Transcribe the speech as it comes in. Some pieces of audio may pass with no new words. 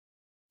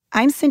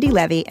I'm Cindi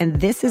Leive,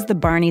 and this is the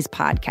Barney's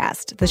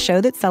Podcast, the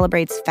show that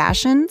celebrates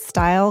fashion,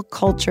 style,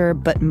 culture,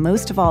 but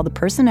most of all, the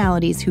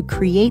personalities who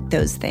create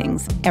those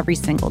things every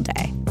single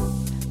day.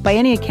 By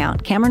any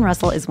account, Cameron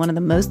Russell is one of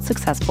the most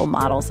successful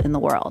models in the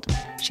world.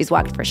 She's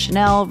walked for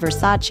Chanel,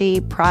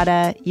 Versace,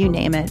 Prada, you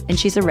name it, and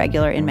she's a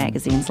regular in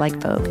magazines like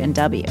Vogue and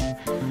W.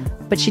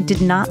 But she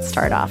did not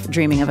start off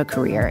dreaming of a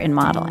career in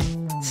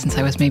modeling. Since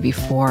I was maybe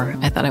 4,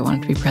 I thought I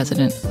wanted to be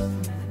president.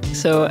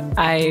 So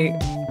I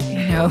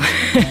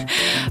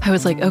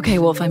was like, okay,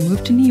 well, if I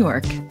move to New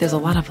York, there's a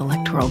lot of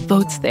electoral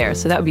votes there,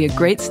 so that would be a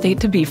great state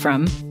to be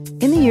from.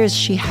 In the years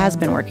she has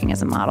been working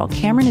as a model,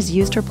 Cameron has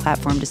used her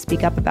platform to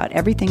speak up about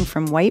everything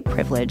from white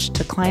privilege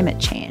to climate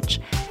change.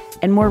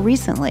 And more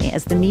recently,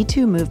 as the Me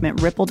Too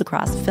movement rippled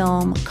across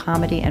film,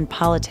 comedy, and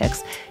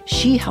politics,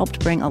 she helped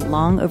bring a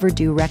long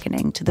overdue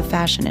reckoning to the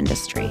fashion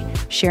industry,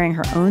 sharing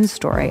her own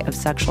story of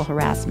sexual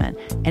harassment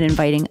and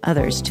inviting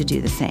others to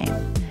do the same.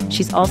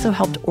 She's also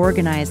helped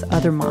organize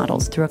other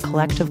models through a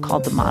collective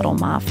called the Model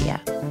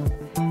Mafia.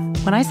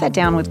 When I sat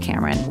down with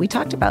Cameron, we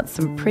talked about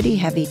some pretty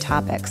heavy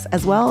topics,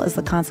 as well as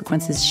the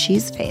consequences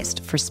she's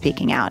faced for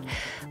speaking out.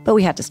 But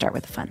we had to start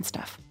with the fun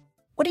stuff.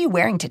 What are you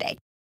wearing today?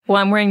 Well,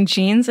 I'm wearing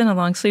jeans and a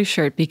long-sleeve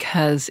shirt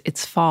because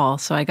it's fall,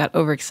 so I got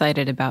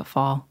overexcited about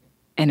fall.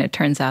 And it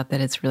turns out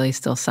that it's really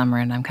still summer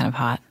and I'm kind of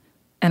hot.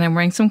 And I'm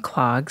wearing some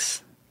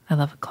clogs. I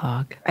love a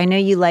clog. I know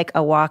you like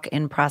a walk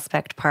in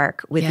Prospect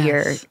Park with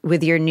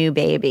your new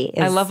baby.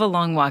 I love a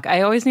long walk.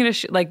 I always need a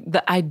shoe. Like,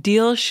 the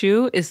ideal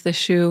shoe is the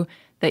shoe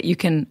that you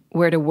can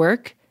wear to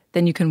work,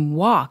 then you can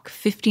walk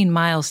 15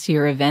 miles to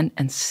your event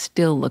and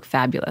still look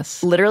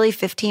fabulous. Literally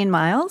 15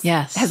 miles?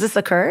 Yes. Has this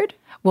occurred?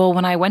 Well,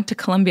 when I went to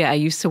Columbia, I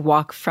used to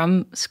walk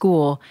from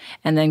school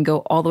and then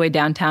go all the way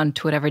downtown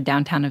to whatever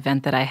downtown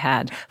event that I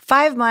had.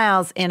 5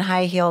 miles in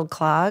high-heeled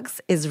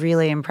clogs is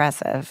really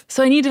impressive.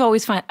 So I need to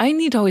always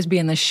be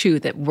in the shoe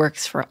that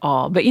works for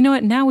all. But you know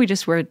what? Now we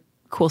just wear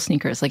cool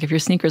sneakers. Like, if your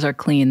sneakers are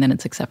clean, then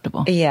it's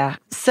acceptable. Yeah.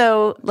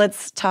 So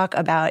let's talk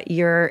about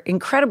your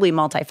incredibly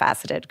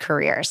multifaceted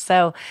career.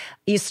 So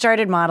you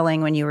started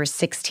modeling when you were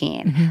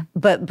 16. Mm-hmm.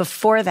 But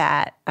before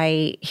that,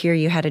 I hear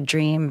you had a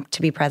dream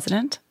to be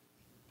president?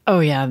 Oh,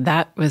 yeah.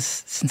 That was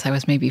since I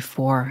was maybe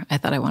 4. I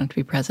thought I wanted to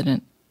be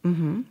president.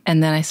 Mm-hmm.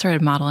 And then I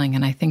started modeling,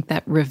 and I think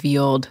that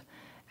revealed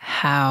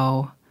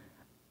how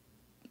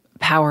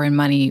power and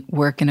money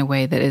work in a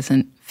way that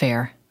isn't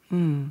fair.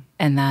 Mm.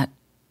 And that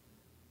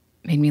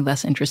made me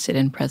less interested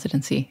in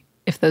presidency,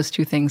 if those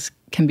two things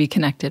can be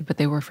connected, but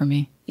they were for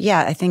me.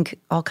 Yeah, I think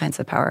all kinds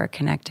of power are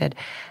connected.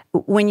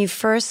 When you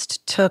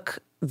first took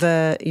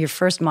your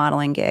first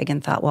modeling gig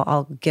and thought, well,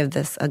 I'll give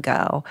this a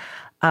go,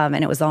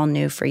 and it was all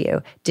new for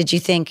you, did you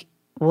think,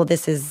 well,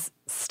 this is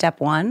step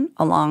 1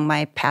 along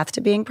my path to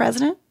being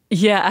president?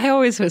 Yeah, I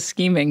always was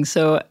scheming.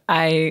 So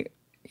I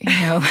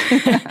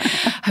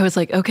was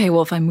like, okay,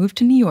 well, if I move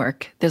to New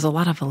York, there's a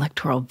lot of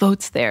electoral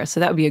votes there, so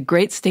that would be a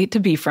great state to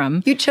be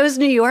from. You chose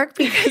New York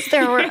because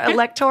there were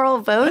electoral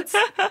votes?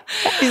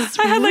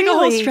 I had like a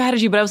whole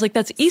strategy, but I was like,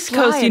 that's East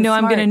Coast, I'm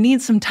going to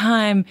need some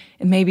time,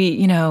 and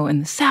maybe, in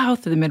the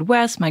South or the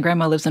Midwest. My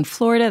grandma lives in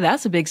Florida.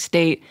 That's a big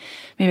state.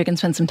 Maybe I can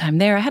spend some time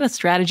there. I had a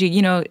strategy.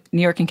 New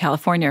York and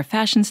California are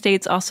fashion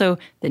states. Also,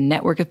 the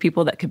network of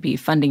people that could be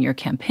funding your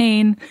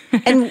campaign.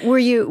 And were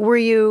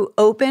you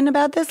open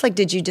about this? Like,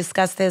 did you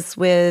discuss this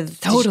with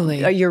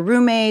your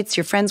roommates,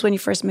 your friends when you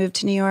first moved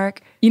to New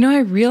York? I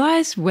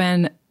realized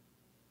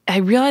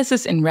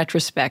this in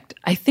retrospect.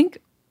 I think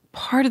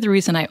part of the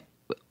reason I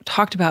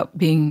talked about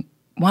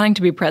wanting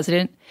to be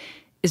president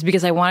is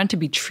because I wanted to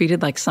be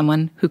treated like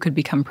someone who could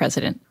become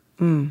president.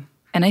 Mm.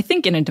 And I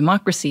think in a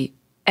democracy,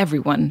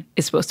 everyone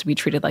is supposed to be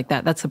treated like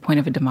that. That's the point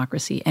of a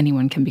democracy.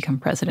 Anyone can become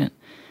president.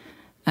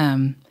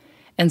 And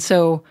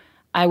so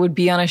I would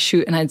be on a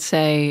shoot and I'd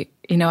say,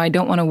 I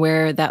don't want to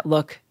wear that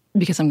look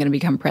because I'm going to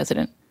become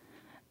president.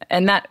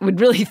 And that would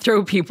really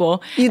throw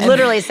people. You'd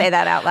literally say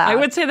that out loud. I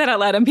would say that out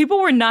loud. And people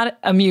were not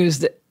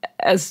amused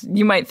as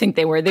you might think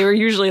they were. They were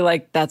usually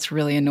like, that's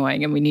really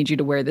annoying and we need you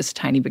to wear this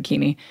tiny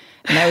bikini.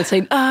 And I would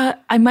say,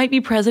 I might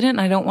be president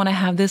and I don't want to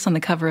have this on the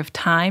cover of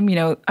Time.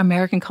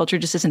 American culture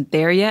just isn't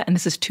there yet and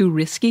this is too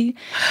risky.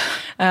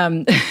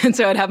 And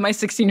so I'd have my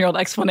 16-year-old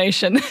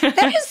explanation.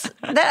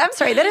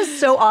 That is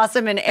so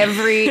awesome in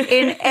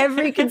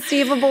every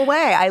conceivable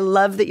way. I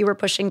love that you were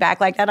pushing back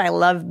like that. I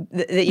love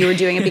that you were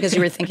doing it because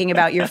you were thinking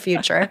about your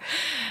future.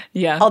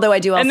 Yeah. Although I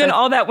do also... And then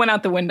all that went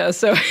out the window,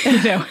 so,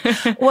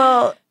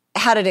 Well,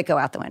 how did it go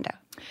out the window?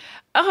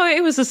 Oh,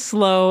 it was a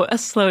slow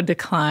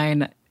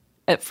decline.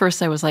 At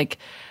first I was like,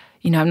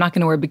 I'm not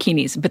going to wear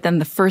bikinis. But then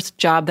the first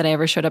job that I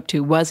ever showed up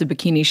to was a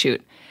bikini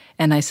shoot.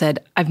 And I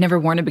said, I've never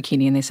worn a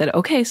bikini. And they said,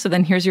 okay, so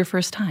then here's your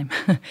first time.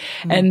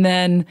 Mm-hmm. And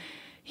then,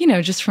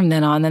 just from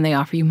then on, then they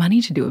offer you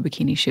money to do a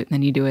bikini shoot and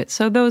then you do it.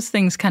 So those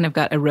things kind of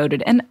got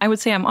eroded. And I would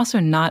say I'm also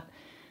not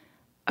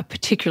a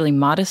particularly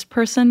modest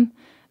person,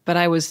 but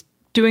I was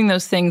doing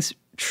those things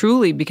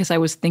truly because I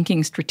was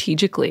thinking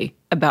strategically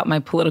about my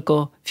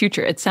political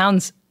future. It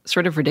sounds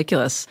sort of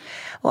ridiculous.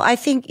 Well, I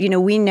think,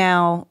 we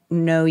now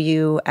know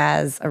you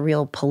as a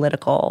real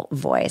political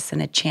voice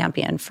and a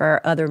champion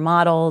for other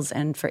models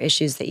and for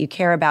issues that you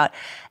care about.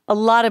 A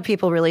lot of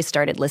people really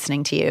started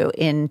listening to you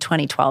in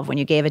 2012 when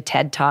you gave a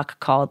TED Talk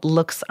called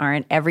Looks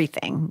Aren't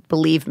Everything.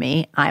 Believe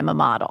me, I'm a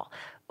model.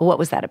 What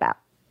was that about?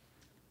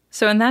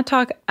 So in that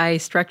talk, I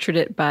structured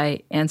it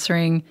by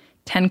answering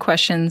 10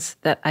 questions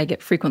that I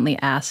get frequently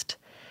asked.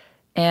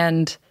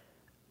 And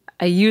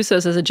I use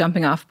those as a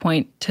jumping off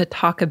point to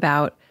talk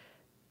about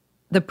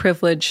the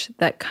privilege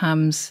that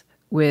comes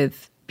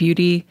with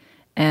beauty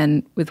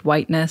and with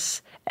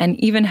whiteness, and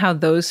even how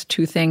those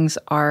two things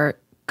are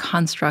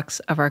constructs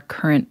of our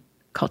current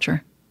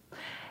culture.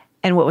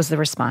 And what was the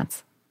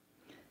response?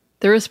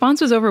 The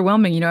response was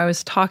overwhelming. I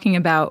was talking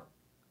about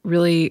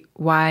really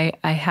why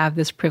I have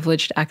this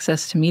privileged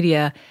access to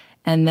media,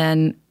 and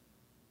then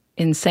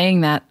in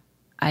saying that,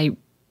 I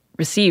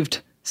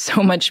received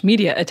so much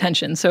media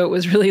attention. So it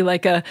was really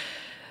like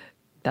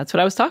that's what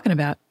I was talking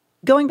about.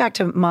 Going back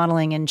to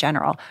modeling in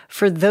general,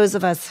 for those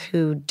of us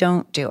who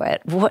don't do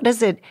it, what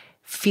does it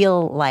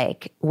feel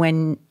like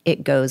when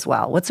it goes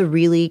well? What's a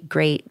really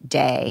great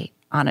day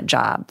on a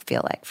job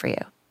feel like for you?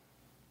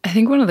 I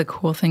think one of the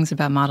cool things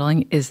about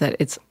modeling is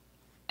that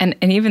and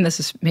even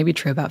this is maybe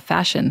true about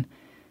fashion.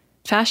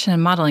 Fashion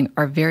and modeling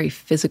are very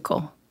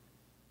physical.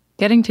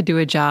 Getting to do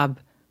a job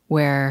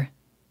where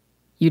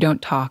you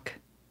don't talk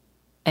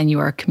and you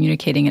are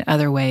communicating in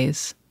other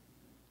ways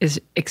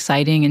is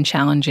exciting and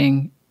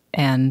challenging,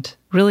 and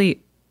really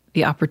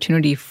the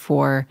opportunity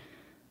for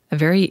a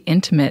very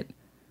intimate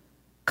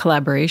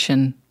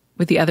collaboration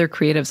with the other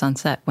creatives on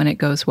set when it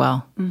goes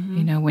well.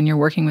 Mm-hmm. When you're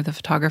working with a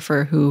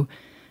photographer who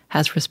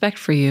has respect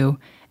for you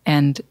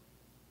and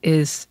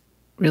is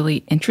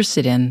really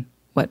interested in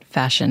what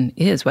fashion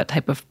is, what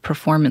type of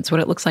performance, what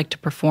it looks like to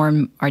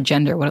perform our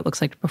gender, what it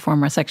looks like to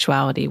perform our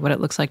sexuality, what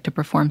it looks like to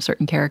perform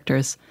certain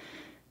characters,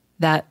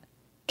 that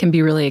can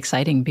be really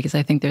exciting because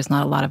I think there's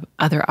not a lot of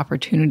other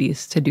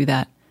opportunities to do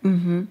that.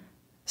 Mm-hmm.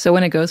 So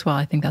when it goes well,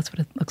 I think that's what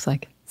it looks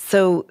like.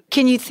 So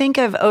can you think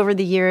of over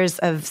the years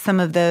of some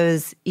of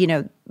those,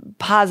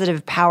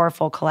 positive,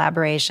 powerful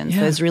collaborations,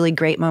 those really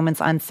great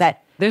moments on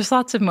set? There's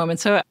lots of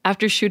moments. So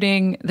after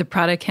shooting the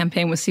Prada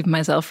campaign with Steve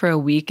Meisel for a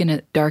week in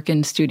a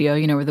darkened studio,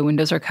 where the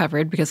windows are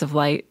covered because of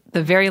light,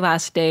 the very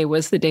last day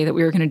was the day that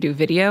we were going to do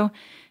video.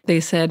 They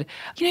said,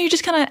 you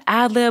just kind of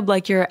ad-lib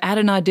like you're at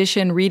an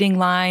audition reading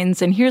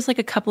lines, and here's like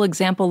a couple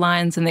example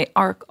lines, and they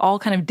are all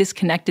kind of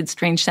disconnected,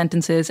 strange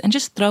sentences, and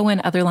just throw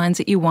in other lines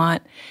that you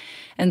want.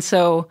 And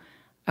so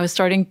I was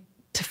starting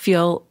to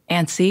feel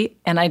antsy,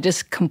 and I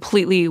just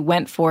completely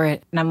went for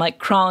it. And I'm like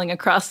crawling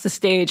across the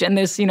stage, and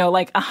there's,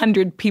 like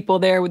 100 people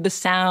there with the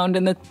sound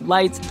and the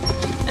lights.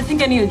 I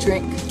think I need a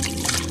drink.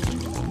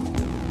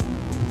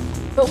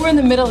 But we're in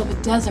the middle of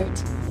a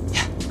desert.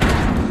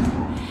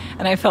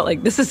 And I felt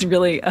like this is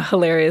really a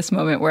hilarious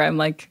moment where I'm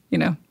like,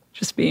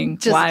 just being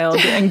wild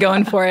and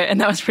going for it.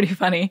 And that was pretty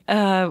funny.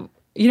 I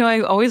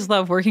always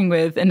love working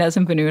with Inez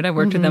and Benoot. I've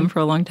worked with them for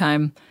a long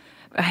time.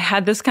 I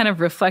had this kind of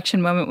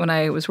reflection moment when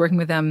I was working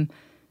with them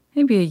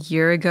maybe a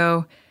year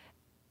ago.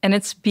 And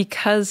it's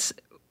because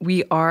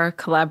we are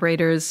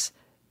collaborators,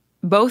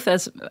 both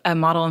as a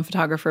model and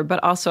photographer,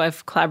 but also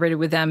I've collaborated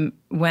with them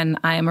when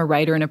I am a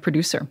writer and a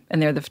producer,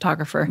 and they're the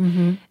photographer.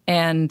 Mm-hmm.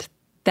 And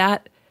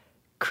that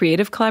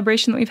creative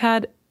collaboration that we've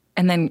had,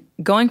 and then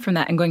going from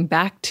that and going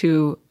back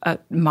to a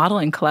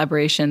modeling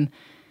collaboration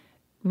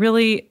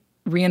really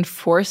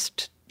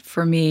reinforced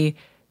for me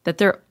that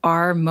there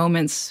are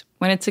moments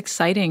when it's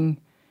exciting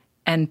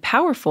and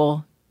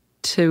powerful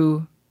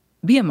to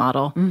be a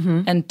model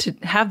and to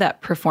have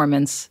that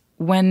performance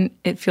when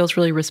it feels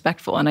really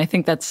respectful. And I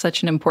think that's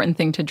such an important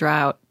thing to draw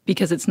out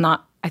because it's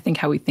not, I think,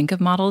 how we think of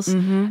models.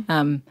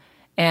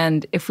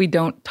 And if we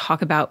don't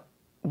talk about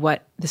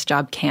what this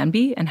job can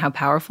be and how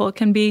powerful it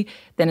can be,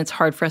 then it's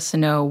hard for us to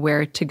know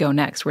where to go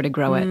next, where to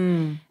grow it.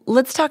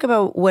 Let's talk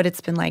about what it's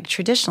been like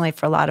traditionally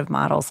for a lot of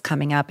models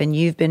coming up. And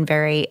you've been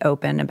very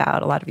open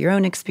about a lot of your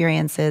own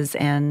experiences.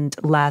 And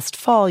last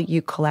fall,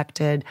 you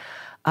collected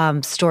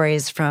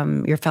stories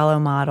from your fellow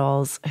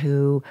models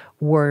who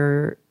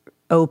were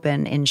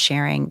open in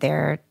sharing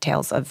their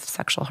tales of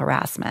sexual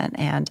harassment.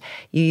 And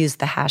you used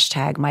the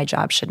hashtag, "My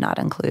job should not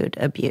include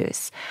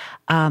abuse."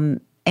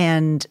 And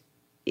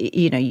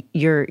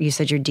you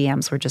said your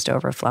DMs were just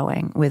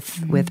overflowing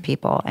with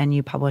people, and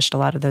you published a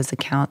lot of those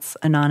accounts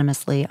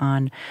anonymously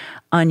on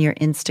your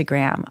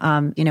Instagram.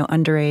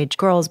 Underage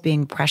girls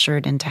being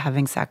pressured into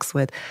having sex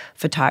with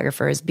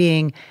photographers,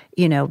 being,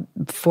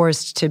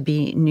 forced to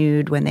be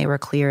nude when they were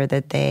clear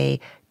that they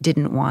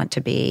didn't want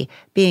to be,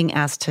 being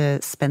asked to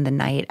spend the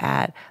night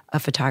at a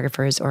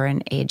photographer's or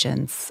an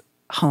agent's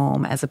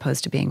home as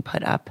opposed to being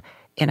put up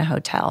in a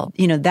hotel.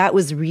 That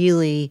was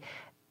really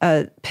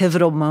a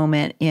pivotal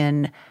moment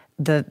in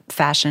the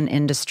fashion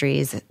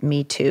industry's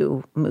Me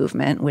Too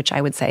movement, which I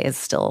would say is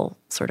still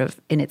sort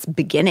of in its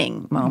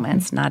beginning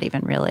moments, not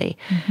even really.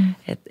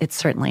 It's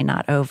certainly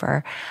not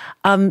over.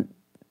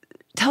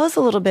 Tell us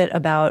a little bit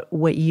about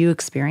what you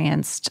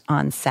experienced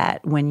on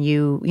set when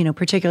you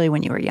particularly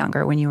when you were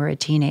younger, when you were a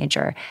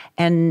teenager,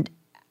 and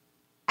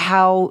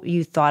how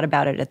you thought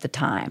about it at the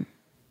time.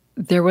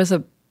 There was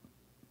a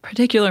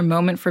particular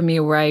moment for me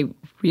where I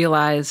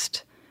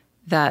realized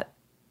that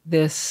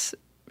this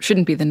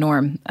shouldn't be the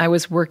norm. I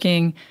was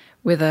working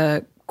with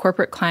a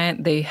corporate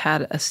client. They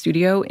had a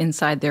studio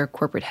inside their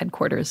corporate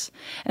headquarters.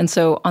 And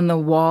so on the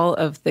wall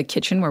of the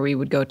kitchen where we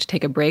would go to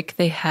take a break,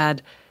 they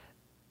had,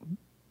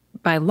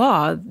 by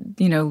law,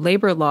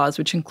 labor laws,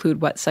 which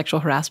include what sexual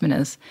harassment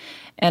is.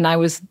 And I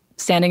was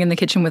standing in the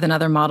kitchen with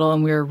another model,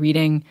 and we were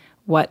reading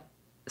what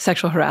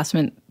sexual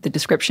harassment, the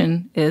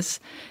description is.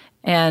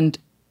 And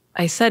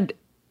I said,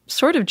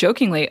 sort of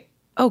jokingly,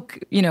 oh,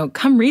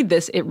 come read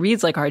this. It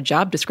reads like our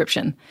job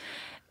description.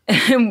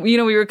 And, we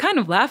were kind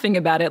of laughing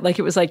about it, like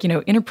it was like,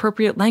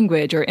 inappropriate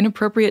language or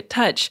inappropriate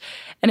touch.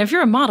 And if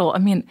you're a model,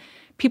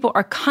 people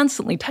are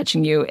constantly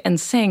touching you and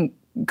saying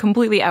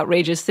completely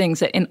outrageous things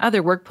that in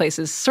other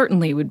workplaces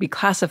certainly would be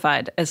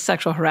classified as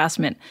sexual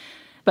harassment.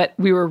 But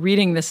we were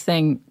reading this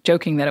thing,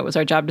 joking that it was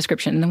our job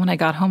description. And then when I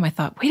got home, I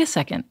thought, wait a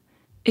second.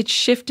 It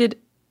shifted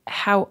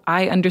how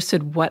I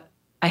understood what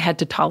I had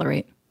to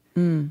tolerate.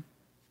 And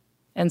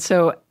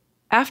so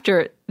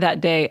after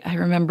that day, I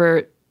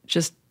remember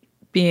just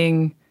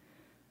being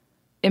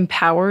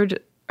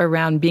empowered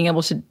around being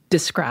able to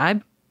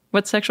describe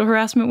what sexual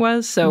harassment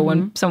was. So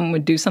when someone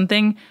would do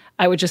something,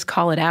 I would just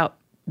call it out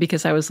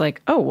because I was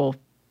like, oh, well,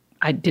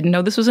 I didn't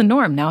know this was a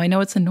norm. Now I know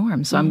it's a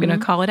norm, so I'm going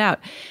to call it out.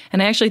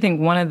 And I actually think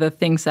one of the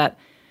things that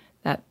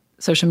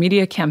social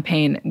media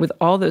campaign with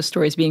all those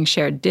stories being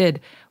shared did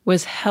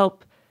was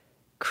help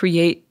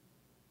create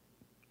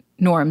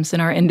norms in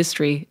our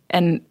industry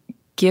and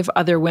give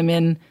other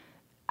women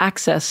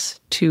access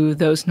to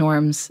those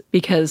norms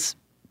because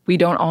we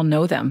don't all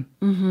know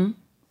them.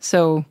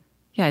 So,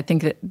 yeah, I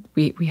think that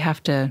we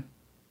have to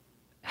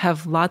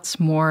have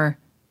lots more,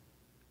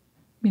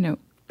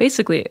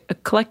 basically a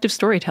collective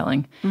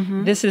storytelling.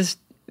 This is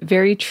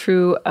very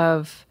true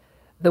of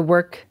the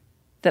work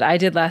that I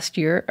did last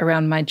year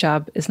around My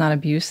Job Is Not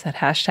Abuse, that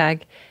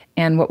hashtag,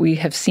 and what we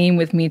have seen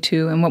with Me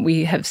Too and what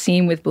we have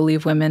seen with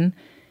Believe Women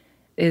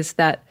is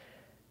that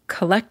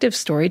collective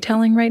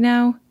storytelling right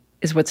now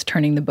is what's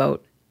turning the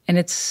boat. And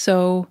it's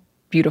so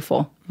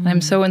beautiful. And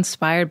I'm so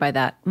inspired by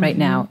that right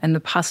now and the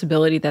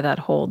possibility that that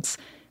holds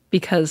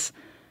because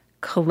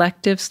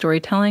collective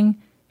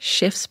storytelling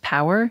shifts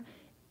power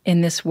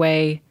in this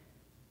way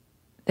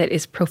that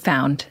is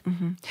profound.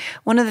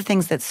 One of the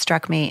things that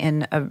struck me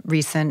in a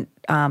recent,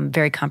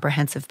 very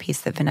comprehensive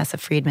piece that Vanessa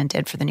Friedman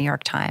did for the New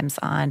York Times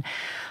on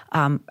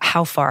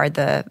how far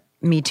the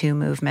Me Too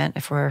movement,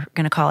 if we're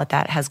going to call it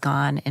that, has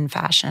gone in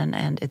fashion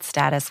and its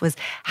status was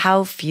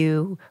how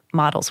few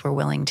models were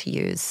willing to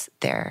use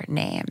their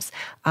names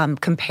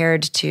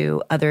compared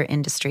to other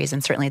industries.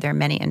 And certainly there are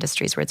many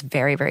industries where it's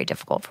very, very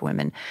difficult for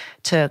women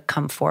to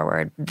come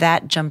forward.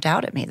 That jumped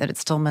out at me, that it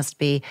still must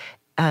be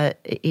an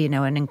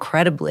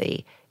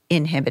incredibly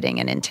inhibiting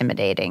and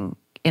intimidating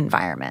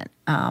environment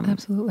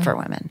for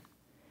women.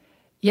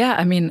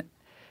 Yeah,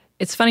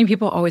 it's funny,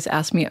 people always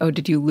ask me, oh,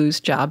 did you lose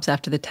jobs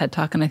after the TED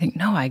Talk? And I think,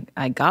 no,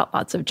 I got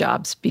lots of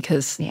jobs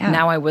because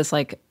now I was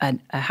like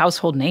a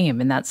household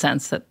name in that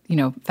sense that,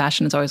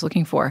 fashion is always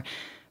looking for.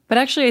 But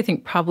actually, I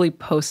think probably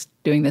post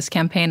doing this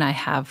campaign, I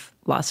have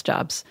lost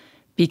jobs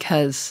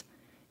because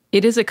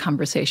it is a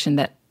conversation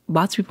that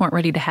lots of people aren't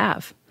ready to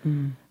have.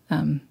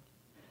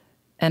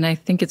 And I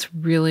think it's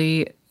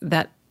really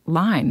that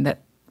line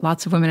that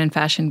lots of women in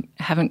fashion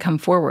haven't come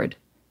forward.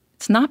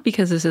 It's not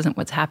because this isn't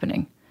what's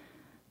happening.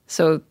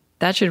 So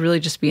that should really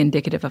just be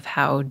indicative of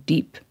how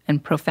deep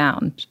and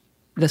profound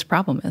this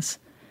problem is.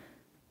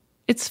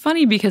 It's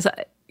funny because,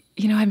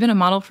 I've been a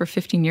model for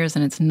 15 years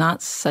and it's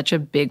not such a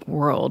big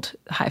world,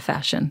 high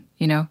fashion,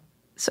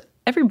 So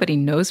everybody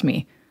knows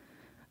me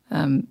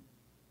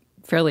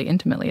fairly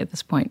intimately at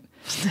this point.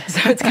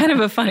 So it's kind of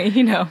a funny,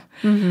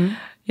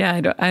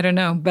 Yeah, I don't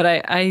know. But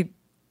I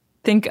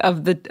think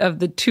of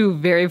the two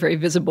very, very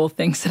visible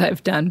things that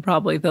I've done,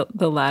 probably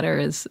the latter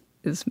is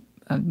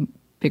a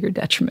bigger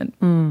detriment.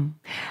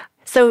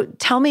 So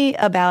tell me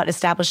about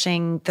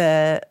establishing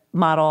the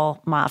model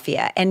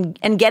mafia and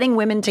getting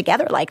women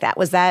together like that.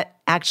 Was that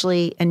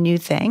actually a new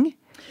thing?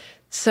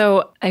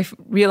 So I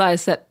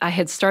realized that I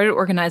had started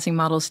organizing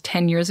models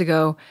 10 years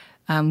ago,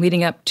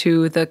 leading up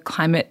to the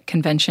climate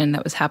convention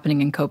that was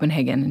happening in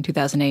Copenhagen in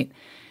 2008.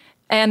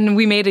 And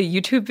we made a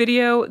YouTube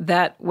video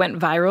that went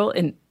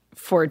viral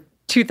for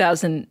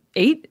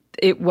 2008.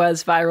 It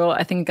was viral.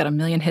 I think it got 1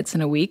 million hits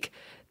in a week.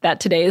 That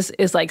today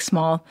is like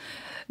small.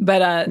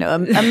 But no,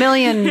 1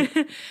 million.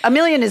 1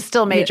 million is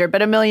still major,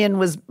 but 1 million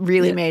was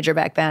really major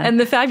back then. And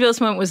the fabulous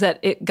moment was that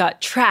it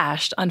got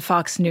trashed on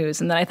Fox News,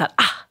 and then I thought,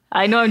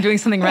 I know I'm doing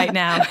something right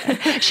now.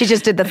 She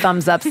just did the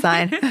thumbs up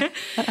sign.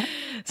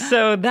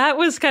 So that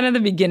was kind of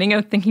the beginning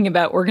of thinking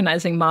about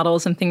organizing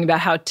models and thinking about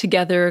how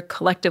together,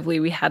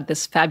 collectively, we had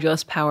this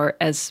fabulous power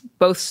as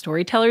both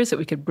storytellers, that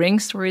we could bring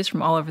stories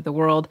from all over the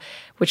world,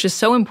 which is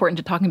so important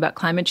to talking about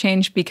climate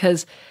change,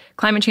 because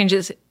climate change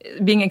is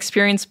being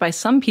experienced by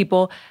some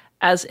people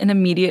as an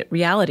immediate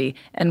reality,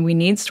 and we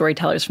need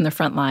storytellers from the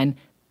front line.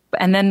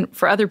 And then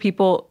for other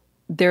people,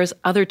 there's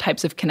other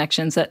types of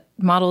connections that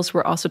models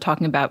were also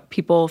talking about,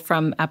 people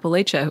from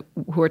Appalachia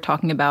who are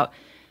talking about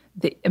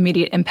the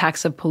immediate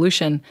impacts of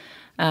pollution,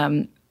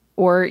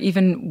 or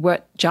even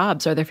what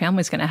jobs are their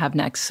families going to have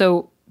next.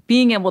 So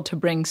being able to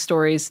bring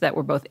stories that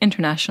were both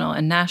international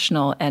and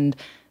national and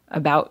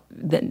about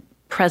the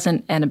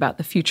present and about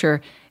the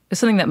future is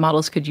something that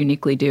models could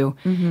uniquely do.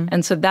 Mm-hmm.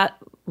 And so that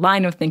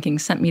line of thinking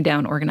sent me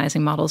down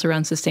organizing models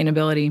around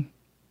sustainability.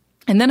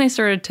 And then I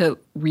started to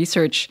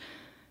research,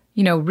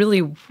 really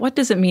what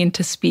does it mean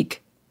to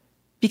speak?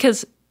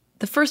 Because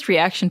the first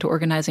reaction to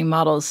organizing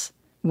models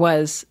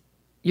was,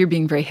 you're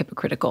being very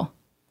hypocritical.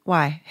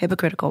 Why?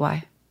 Hypocritical,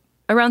 why?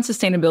 Around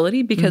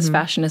sustainability, because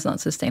fashion is not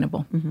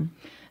sustainable.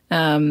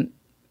 Mm-hmm.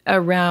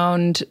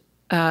 Around,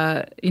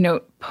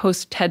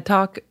 post TED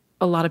Talk,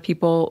 a lot of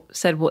people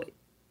said, well,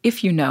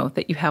 if you know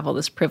that you have all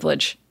this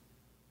privilege,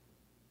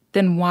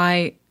 then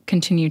why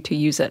continue to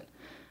use it?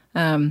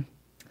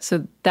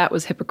 So that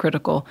was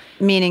hypocritical.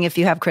 Meaning if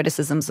you have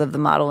criticisms of the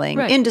modeling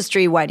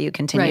industry, why do you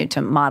continue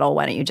to model?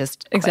 Why don't you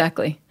just quit?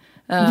 Exactly.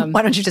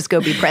 Why don't you just go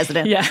be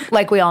president? Yeah.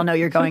 Like we all know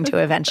you're going to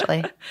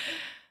eventually.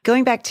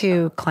 Going back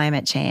to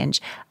climate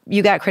change,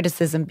 you got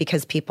criticism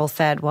because people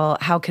said, well,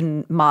 how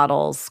can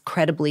models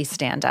credibly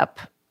stand up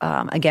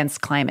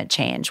against climate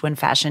change when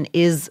fashion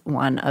is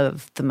one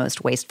of the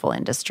most wasteful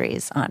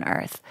industries on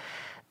earth?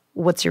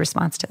 What's your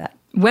response to that?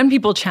 When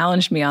people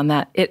challenged me on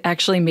that, it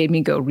actually made me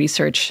go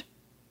research,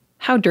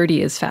 how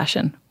dirty is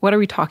fashion? What are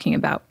we talking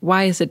about?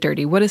 Why is it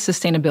dirty? What does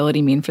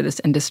sustainability mean for this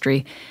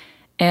industry?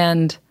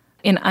 And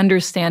in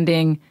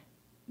understanding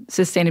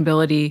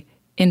sustainability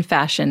in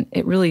fashion,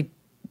 it really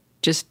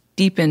just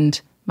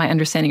deepened my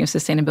understanding of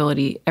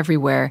sustainability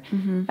everywhere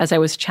as I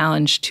was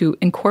challenged to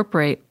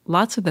incorporate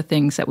lots of the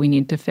things that we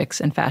need to fix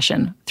in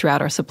fashion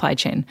throughout our supply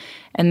chain.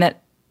 And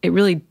that it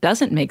really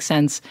doesn't make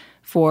sense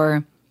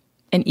for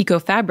an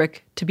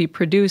eco-fabric to be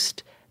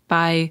produced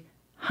by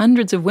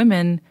hundreds of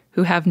women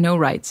who have no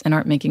rights and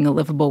aren't making a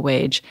livable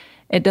wage.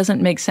 It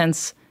doesn't make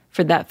sense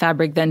for that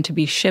fabric then to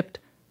be shipped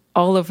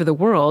all over the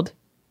world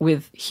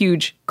with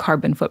huge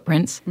carbon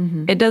footprints.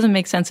 Mm-hmm. It doesn't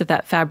make sense if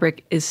that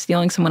fabric is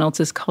stealing someone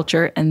else's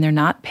culture and they're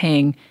not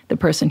paying the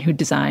person who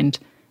designed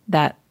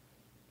that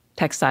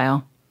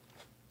textile.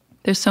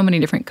 There's so many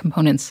different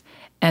components.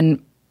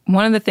 And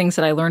one of the things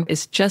that I learned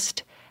is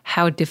just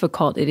how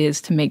difficult it is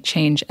to make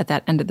change at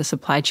that end of the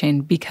supply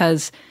chain,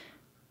 because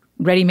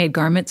ready-made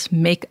garments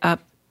make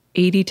up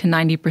 80 to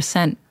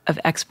 90% of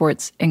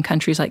exports in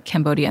countries like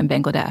Cambodia and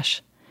Bangladesh.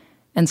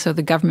 And so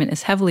the government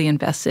is heavily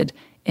invested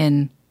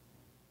in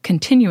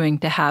continuing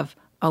to have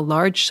a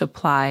large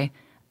supply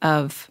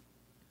of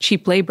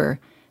cheap labor.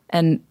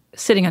 And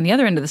sitting on the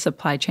other end of the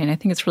supply chain, I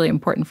think it's really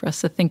important for us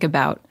to think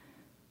about,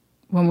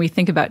 when we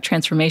think about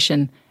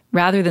transformation,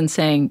 rather than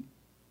saying,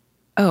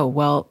 oh,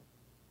 well,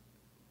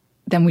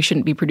 then we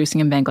shouldn't be producing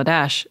in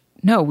Bangladesh.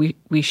 No,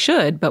 we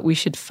should, but we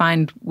should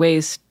find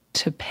ways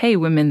to pay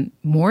women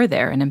more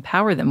there and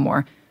empower them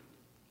more.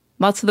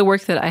 Lots of the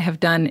work that I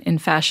have done in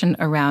fashion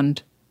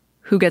around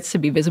who gets to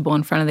be visible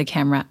in front of the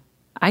camera,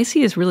 I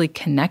see is really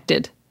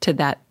connected to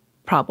that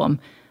problem.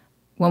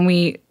 When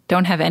we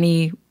don't have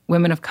any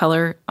women of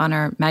color on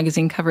our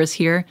magazine covers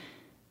here,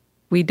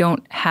 we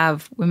don't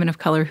have women of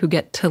color who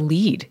get to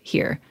lead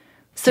here.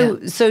 So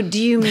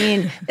do you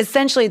mean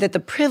essentially that the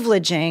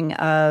privileging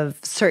of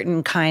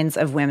certain kinds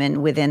of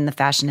women within the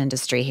fashion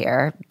industry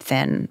here,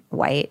 thin,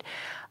 white,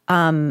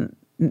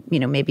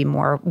 maybe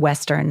more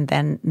Western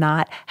than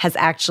not, has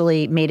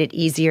actually made it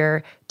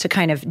easier to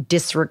kind of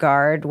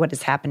disregard what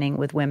is happening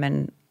with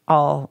women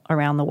all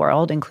around the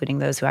world, including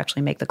those who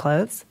actually make the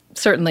clothes?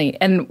 Certainly.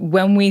 And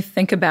when we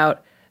think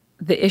about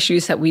the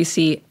issues that we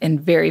see in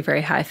very,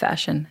 very high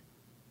fashion,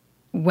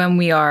 when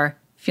we are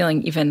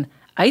feeling even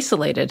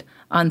isolated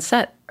on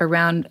set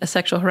around a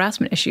sexual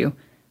harassment issue,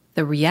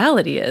 the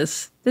reality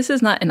is this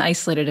is not an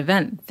isolated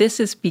event. This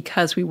is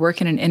because we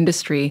work in an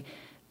industry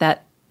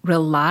that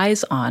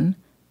relies on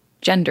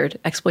gendered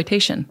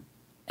exploitation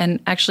and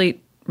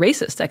actually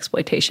racist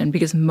exploitation,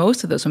 because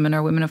most of those women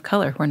are women of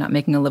color who are not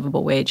making a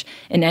livable wage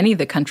in any of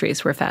the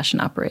countries where fashion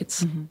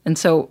operates. Mm-hmm. And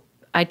so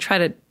I try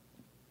to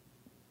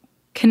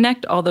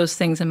connect all those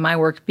things in my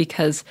work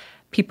because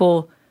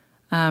people,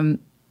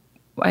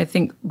 I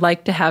think,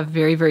 like to have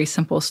very, very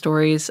simple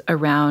stories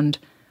around,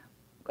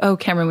 oh,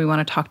 Cameron, we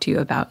want to talk to you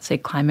about, say,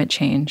 climate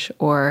change,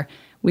 or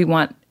we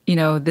want,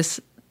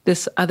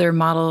 this other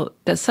model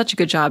does such a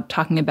good job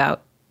talking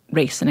about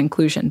race and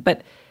inclusion.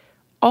 But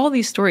all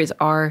these stories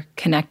are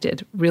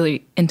connected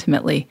really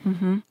intimately.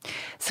 Mm-hmm.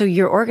 So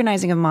your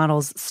organizing of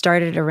models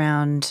started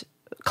around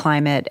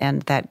climate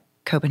and that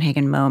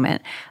Copenhagen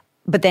moment,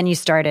 but then you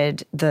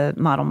started the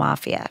Model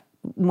Mafia.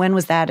 when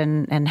was that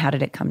and how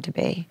did it come to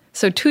be?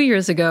 So 2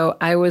 years ago,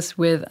 I was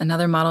with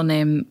another model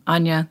named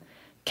Anya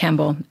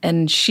Campbell,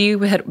 and she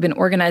had been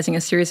organizing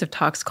a series of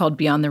talks called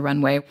Beyond the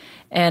Runway.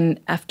 And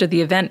after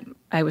the event,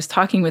 I was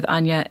talking with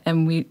Anya,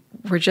 and we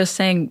were just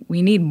saying,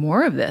 we need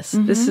more of this.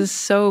 Mm-hmm. This is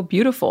so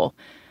beautiful.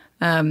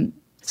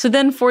 So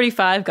then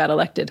 45 got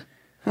elected.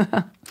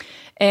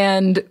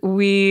 And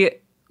we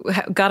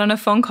got on a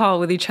phone call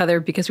with each other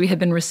because we had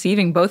been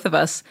receiving, both of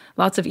us,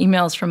 lots of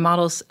emails from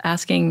models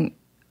asking,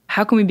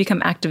 how can we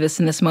become activists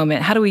in this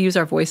moment? How do we use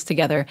our voice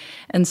together?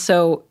 And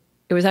so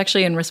it was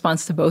actually in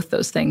response to both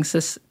those things,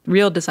 this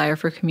real desire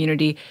for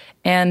community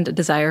and a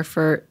desire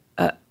for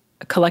a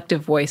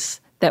collective voice,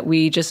 that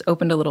we just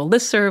opened a little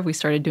listserv. We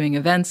started doing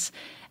events.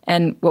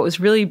 And what was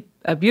really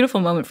a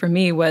beautiful moment for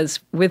me was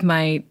with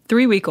my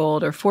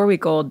 3-week-old or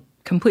 4-week-old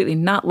completely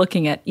not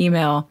looking at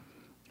email,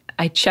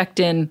 I checked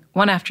in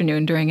one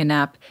afternoon during a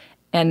nap,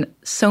 and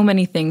so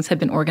many things had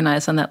been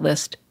organized on that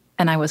list,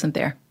 and I wasn't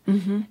there.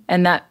 Mm-hmm.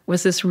 And that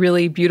was this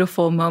really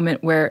beautiful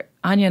moment where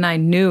Anya and I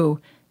knew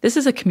this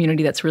is a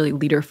community that's really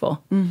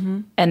leaderful.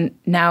 Mm-hmm. And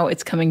now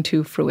it's coming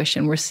to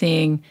fruition. We're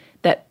seeing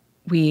that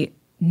we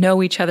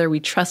know each other, we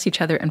trust each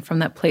other, and from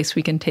that place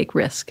we can take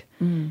risk.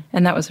 Mm.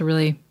 And that was a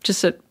really,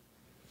 just a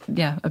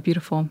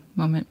beautiful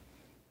moment.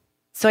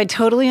 So I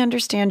totally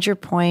understand your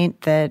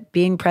point that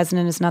being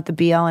president is not the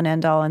be-all and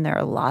end-all, and there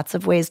are lots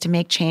of ways to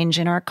make change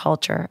in our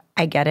culture.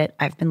 I get it.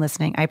 I've been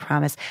listening, I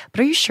promise. But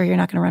are you sure you're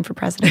not going to run for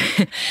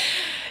president?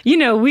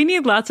 We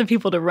need lots of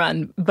people to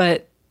run,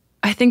 but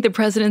I think the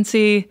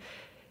presidency...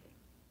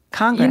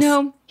 Congress.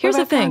 Here's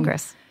the thing.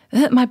 Congress?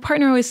 My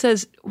partner always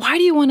says, why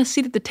do you want a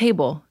seat at the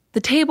table?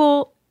 The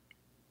table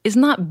is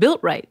not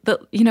built right.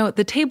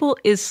 The table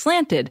is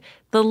slanted.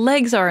 The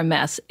legs are a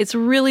mess. It's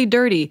really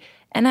dirty.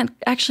 And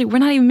actually, we're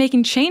not even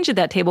making change at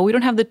that table. We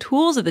don't have the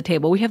tools at the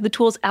table. We have the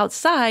tools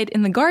outside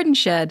in the garden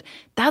shed.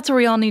 That's where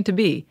we all need to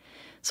be.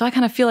 So I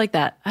kind of feel like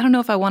that. I don't know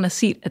if I want a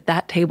seat at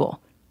that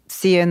table.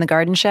 See you in the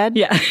garden shed?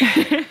 Yeah.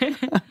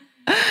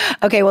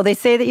 Okay, well, they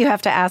say that you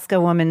have to ask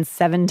a woman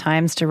 7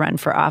 times to run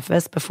for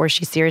office before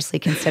she seriously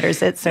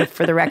considers it. So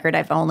for the record,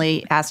 I've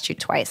only asked you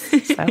twice.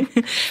 So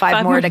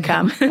 5 more to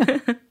come.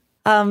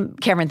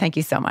 Cameron, thank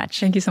you so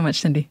much. Thank you so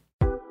much, Cindi.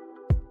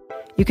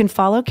 You can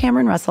follow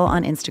Cameron Russell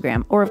on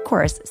Instagram, or of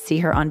course, see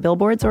her on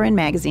billboards or in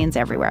magazines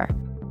everywhere.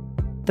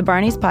 The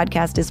Barneys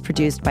podcast is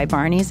produced by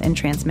Barneys and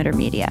Transmitter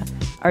Media.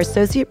 Our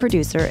associate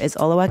producer is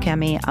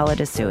Oluwakemi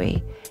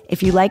Aladasui.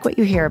 If you like what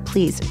you hear,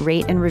 please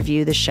rate and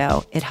review the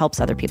show. It helps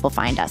other people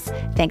find us.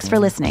 Thanks for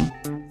listening.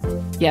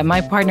 Yeah,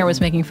 my partner was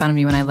making fun of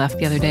me when I left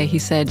the other day. He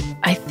said,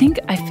 I think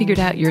I figured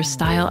out your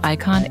style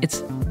icon.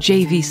 It's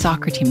JV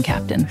soccer team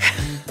captain.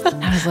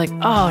 I was like,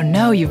 oh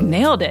no, you've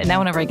nailed it. And now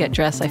whenever I get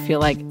dressed, I feel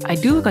like I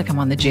do look like I'm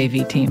on the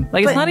JV team.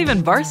 It's not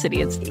even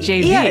varsity, it's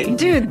JV. Yeah,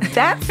 dude,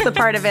 that's the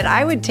part of it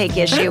I would take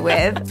issue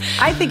with.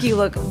 I think you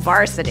look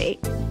varsity.